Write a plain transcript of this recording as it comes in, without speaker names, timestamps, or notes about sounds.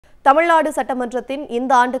தமிழ்நாடு சட்டமன்றத்தின்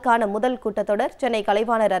இந்த ஆண்டுக்கான முதல் கூட்டத்தொடர் சென்னை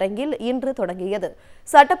கலைவாணர் அரங்கில் இன்று தொடங்கியது.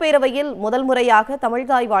 சட்டப்பேரவையில் முதல் முறையாக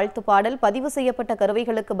தமிழ்தாய் வாழ்த்து பாடல் பதிவு செய்யப்பட்ட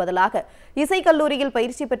கருவிகளுக்கு பதிலாக இசைக்கல்லூரியில்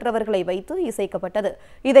பயிற்சி பெற்றவர்களை வைத்து இசைக்கப்பட்டது.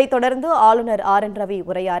 இதைத் தொடர்ந்து ஆளுநர் RN ரவி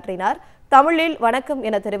உரையாற்றினார். தமிழில் வணக்கம்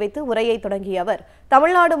என தெரிவித்து உரையை தொடங்கிய அவர்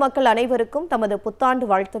தமிழ்நாடு மக்கள் அனைவருக்கும் தமது புத்தாண்டு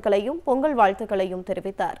வாழ்த்துக்களையும் பொங்கல் வாழ்த்துக்களையும்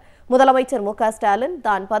தெரிவித்தார். முதலமைச்சர் MKStalin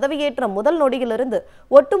தான் பதவியேற்ற முதல் நொடியிலிருந்து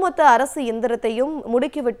ஒட்டுமொத்த அரசு இயந்திரத்தையும்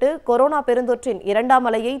முடுக்கிவிட்டு கொரோனா பெருந்தொற்றின் இரண்டாம்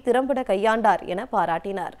அலையை திறம்பட கையாண்டார் என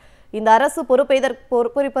பாராட்டினார். இந்த அரசு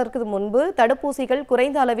பொறுப்பேற்பதற்கு முன்பு தடுப்பூசிகள்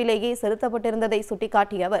குறைந்த அளவிலேயே செலுத்தப்பட்டிருந்ததை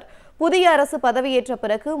சுட்டிக்காட்டிய அவர் புதிய அரசு பதவியேற்ற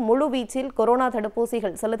பிறகு முழு வீச்சில் கொரோனா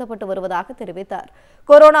தடுப்பூசிகள் செலுத்தப்பட்டு வருவதாக தெரிவித்தார்.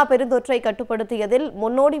 கொரோனா பெருந்தொற்றை கட்டுப்படுத்தியதில்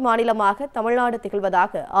முன்னோடி மாநிலமாக தமிழ்நாடு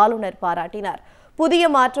திகழ்வதாக ஆளுநர் பாராட்டினார். புதிய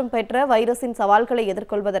மாற்றம் பெற்ற வைரஸின் சவால்களை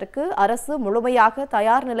எதிர்கொள்வதற்கு அரசு முழுமையாக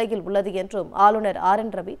தயார் நிலையில் உள்ளது என்றும் ஆளுநர்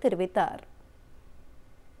RN ரவி தெரிவித்தார்.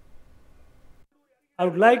 I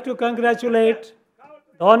would like to congratulate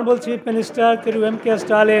the Honorable Chief Minister through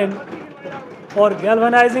MKStalin for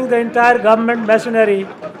galvanizing the entire government machinery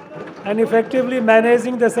and effectively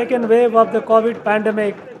managing the second wave of the COVID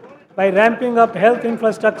pandemic by ramping up health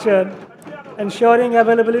infrastructure, ensuring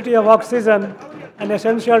availability of oxygen and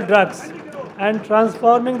essential drugs, and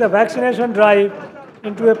transforming the vaccination drive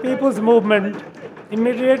into a people's movement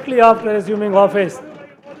immediately after assuming office.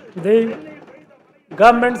 The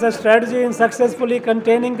government's strategy in successfully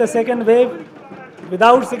containing the second wave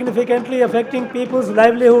without significantly affecting people's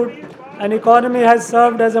livelihood and economy has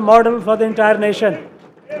served as a model for the entire nation.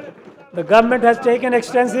 The government has taken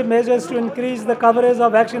extensive measures to increase the coverage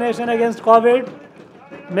of vaccination against COVID.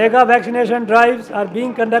 Mega vaccination drives are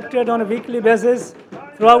being conducted on a weekly basis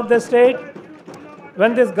throughout the state.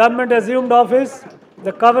 When this government assumed office,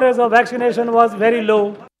 the coverage of vaccination was very low.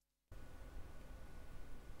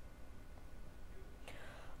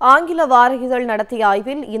 ஆங்கில வார இதழ் நடத்திய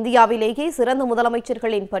ஆய்வில் இந்தியாவிலேயே சிறந்த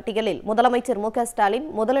முதலமைச்சர்களின் பட்டியலில் முதலமைச்சர் MKStalin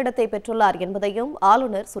முதலிடத்தை பெற்றுள்ளார் என்பதையும்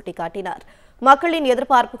ஆளுநர் சுட்டிக்காட்டினார். மக்களின்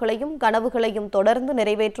எதிர்பார்ப்புகளையும் கனவுகளையும் தொடர்ந்து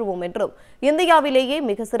நிறைவேற்றுவோம் என்றும் இந்தியாவிலேயே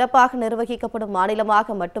மிக சிறப்பாக நிர்வகிக்கப்படும்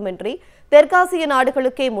மாநிலமாக மட்டுமின்றி தெற்காசிய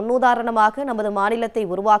நாடுகளுக்கே முன்னுதாரணமாக நமது மாநிலத்தை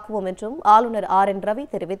உருவாக்குவோம் என்றும் ஆளுநர் RN ரவி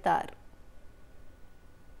தெரிவித்தார்.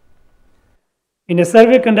 In a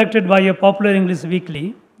survey conducted by a popular English weekly,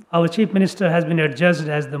 our Chief Minister has been adjudged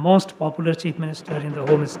as the most popular Chief Minister in the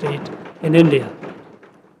home state in India.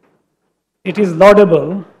 It is laudable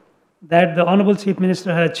that the Honorable Chief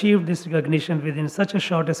Minister has achieved this recognition within such a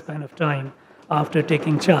short span of time after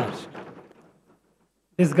taking charge.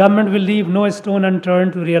 This government will leave no stone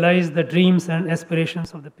unturned to realize the dreams and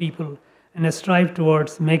aspirations of the people and strive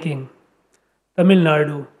towards making Tamil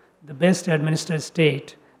Nadu the best administered state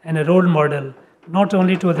and a role model not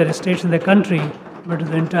only to other states in the country but to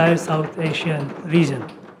the entire South Asian region.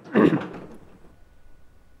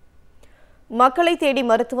 மக்களை தேடி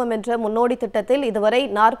மருத்துவம் என்ற முன்னோடி திட்டத்தில் இதுவரை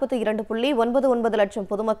 42.99 லட்சம்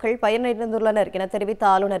பொதுமக்கள் பயனடைந்துள்ளனர் என தெரிவித்த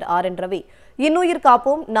ஆளுநர் RN ரவி இன்னுயிர்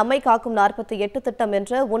காப்போம் நம்மை காக்கும் 48 திட்டம்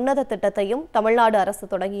என்ற உன்னத திட்டத்தையும் தமிழ்நாடு அரசு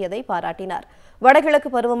தொடங்கியதை பாராட்டினார். வடகிழக்கு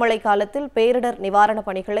பருவமழை காலத்தில் பேரிடர் நிவாரணப்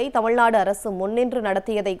பணிகளை தமிழ்நாடு அரசு முன்னின்று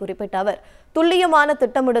நடத்தியதை குறிப்பிட்ட அவர் துல்லியமான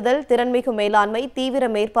திட்டமிடுதல், திறன்மிகு மேலாண்மை, தீவிர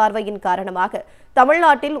மேற்பார்வையின் காரணமாக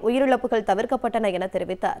தமிழ்நாட்டில் உயிரிழப்புகள் தவிர்க்கப்பட்டன என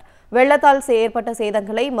தெரிவித்தார். வெள்ளத்தால் ஏற்பட்ட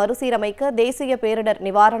சேதங்களை மறுசீரமைக்க தேசிய பேரிடர்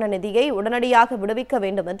நிவாரண நிதியை உடனடியாக விடுவிக்க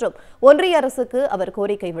வேண்டும் என்றும் ஒன்றிய அரசுக்கு அவர்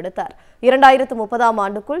கோரிக்கை விடுத்தார். 2030ஆம்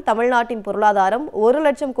ஆண்டுக்குள் தமிழ்நாட்டின் பொருளாதாரம் $1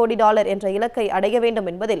 லட்சம் கோடி என்ற இலக்கை அடைய வேண்டும்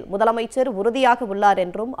என்பதில் முதலமைச்சர் உறுதியாக உள்ளார்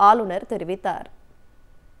என்றும் ஆளுநர் தெரிவித்தார்.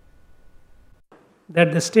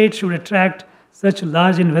 That the state should attract such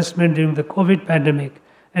large investment during the COVID pandemic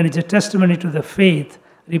and is a testimony to the faith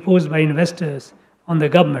reposed by investors on the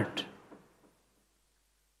government.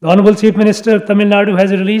 The Honorable Chief Minister of Tamil Nadu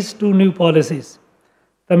has released 2 new policies,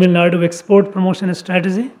 Tamil Nadu Export Promotion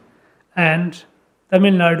Strategy and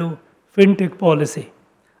Tamil Nadu FinTech Policy,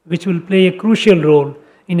 which will play a crucial role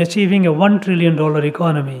in achieving a $1 trillion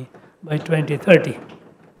economy by 2030.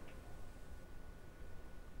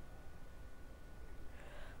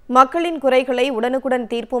 மக்களின் குறைகளை உடனுக்குடன்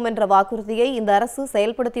தீர்ப்போம் என்ற வாக்குறுதியை இந்த அரசு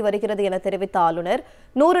செயல்படுத்தி வருகிறது என தெரிவித்த ஆளுநர்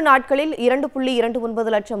 100 நாட்களில்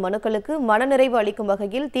 2.29 லட்சம் மனுக்களுக்கு மனநிறைவு அளிக்கும்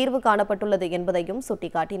வகையில் தீர்வு காணப்பட்டுள்ளது என்பதையும்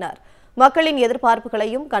சுட்டிக்காட்டினார். மக்களின்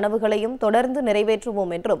எதிர்பார்ப்புகளையும் கனவுகளையும் தொடர்ந்து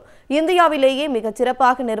நிறைவேற்றுவோம் என்றும் இந்தியாவிலேயே மிகச்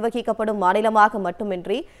சிறப்பாக நிர்வகிக்கப்படும் மாநிலமாக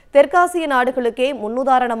மட்டுமின்றி தெற்காசிய நாடுகளுக்கே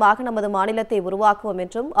முன்னுதாரணமாக நமது மாநிலத்தை உருவாக்குவோம்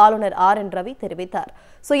என்றும் ஆளுநர் RN ரவி தெரிவித்தார்.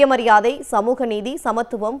 சுயமரியாதை, சமூக நீதி,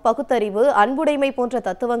 சமத்துவம், பகுத்தறிவு, அன்புடைமை போன்ற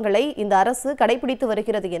தத்துவங்கள் தத்துவங்களை இந்த அரசு கடைபிடித்து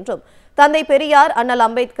வருகிறது என்றும், தந்தை பெரியார், அண்ணல்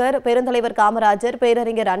அம்பேத்கர், பெருந்தலைவர் காமராஜர்,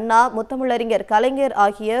 பேரறிஞர் அண்ணா, முத்தமிழறிஞர் கலைஞர்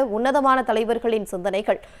ஆகிய உன்னதமான தலைவர்களின்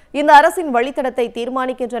சிந்தனைகள் இந்த அரசின் வழித்தடத்தை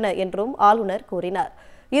தீர்மானிக்கின்றன என்றும் ஆளுநர் கூறினார்.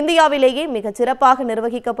 இந்தியாவிலேயே மிகச் சிறப்பாக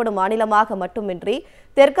நிர்வகிக்கப்படும் மாநிலமாக மட்டுமின்றி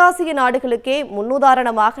தெற்காசிய நாடுகளுக்கே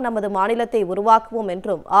முன்னுதாரணமாக நமது மாநிலத்தை உருவாக்குவோம்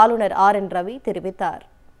என்றும் ஆளுநர் RN ரவி தெரிவித்தார்.